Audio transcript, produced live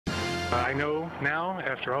I know now,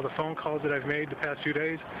 after all the phone calls that I've made the past few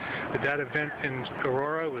days, that that event in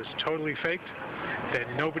Aurora was totally faked,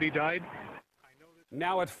 that nobody died.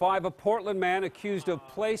 Now at 5, a Portland man accused of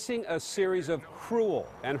placing a series of cruel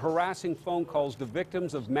and harassing phone calls to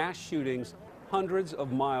victims of mass shootings hundreds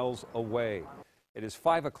of miles away. It is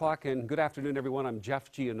 5 o'clock, and good afternoon, everyone. I'm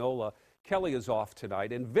Jeff Gianola. Kelly is off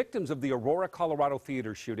tonight, and victims of the Aurora, Colorado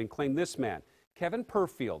theater shooting claim this man, Kevin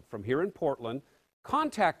Purfield, from here in Portland,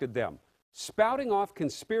 contacted them, spouting off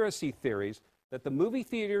conspiracy theories that the movie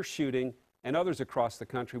theater shooting and others across the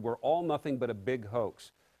country were all nothing but a big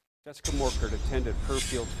hoax. Jessica Morker attended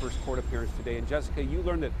Purfield's first court appearance today. And Jessica, you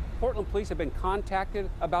learned that Portland police have been contacted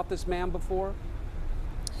about this man before?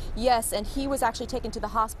 Yes, and he was actually taken to the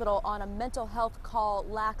hospital on a mental health call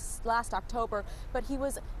last October, but he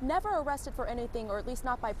was never arrested for anything, or at least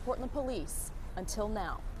not by Portland police, until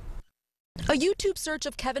now. A YouTube search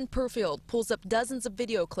of Kevin Purfield pulls up dozens of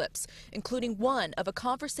video clips, including one of a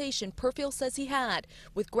conversation Purfield says he had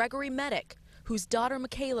with Gregory Medic, whose daughter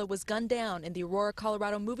Michaela was gunned down in the Aurora,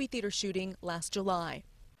 Colorado movie theater shooting last July.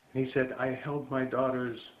 He said, I held my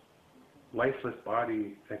daughter's lifeless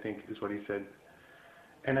body, I think is what he said.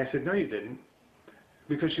 And I said, no, you didn't,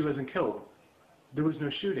 because she wasn't killed. There was no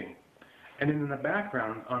shooting. And in the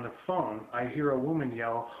background on the phone, I hear a woman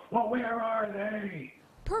yell, well, where are they?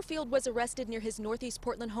 Purfield was arrested near his Northeast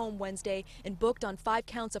Portland home Wednesday and booked on 5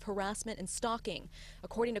 counts of harassment and stalking.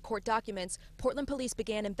 According to court documents, Portland police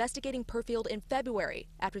began investigating Purfield in February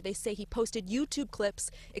after they say he posted YouTube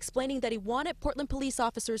clips explaining that he wanted Portland police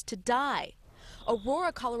officers to die.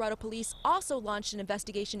 Aurora, Colorado police also launched an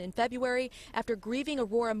investigation in February after grieving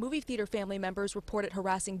Aurora movie theater family members reported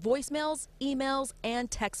harassing voicemails, emails, and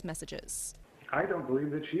text messages. I don't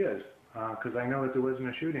believe that she is, because I know that there wasn't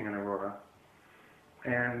a shooting in Aurora.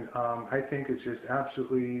 And I think it's just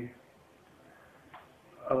absolutely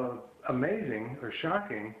amazing or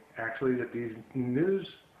shocking, actually, that these news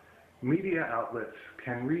media outlets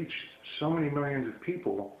can reach so many millions of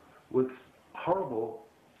people with horrible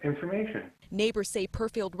information. Neighbors say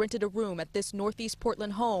Purfield rented a room at this Northeast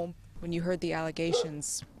Portland home. When you heard the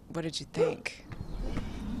allegations, what did you think?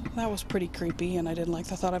 That was pretty creepy, and I didn't like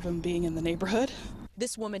the thought of him being in the neighborhood.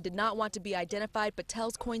 This woman did not want to be identified, but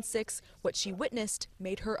tells KOIN 6 what she witnessed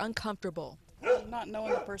made her uncomfortable. Not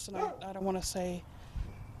knowing the person, I don't want to say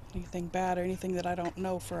anything bad or anything that I don't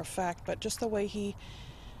know for a fact, but just the way he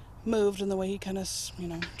moved and the way he kind of,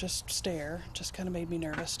 just stare, just kind of made me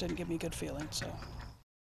nervous, didn't give me a good feeling, so.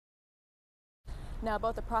 Now,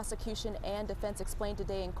 both the prosecution and defense explained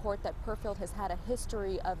today in court that Purfield has had a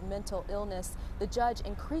history of mental illness. The judge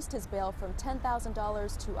increased his bail from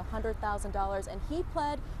 $10,000 to $100,000, and he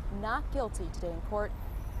pled not guilty today in court.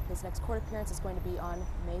 His next court appearance is going to be on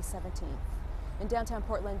May 17th. In downtown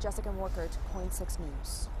Portland, Jessica Morker to KOIN 6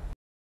 News.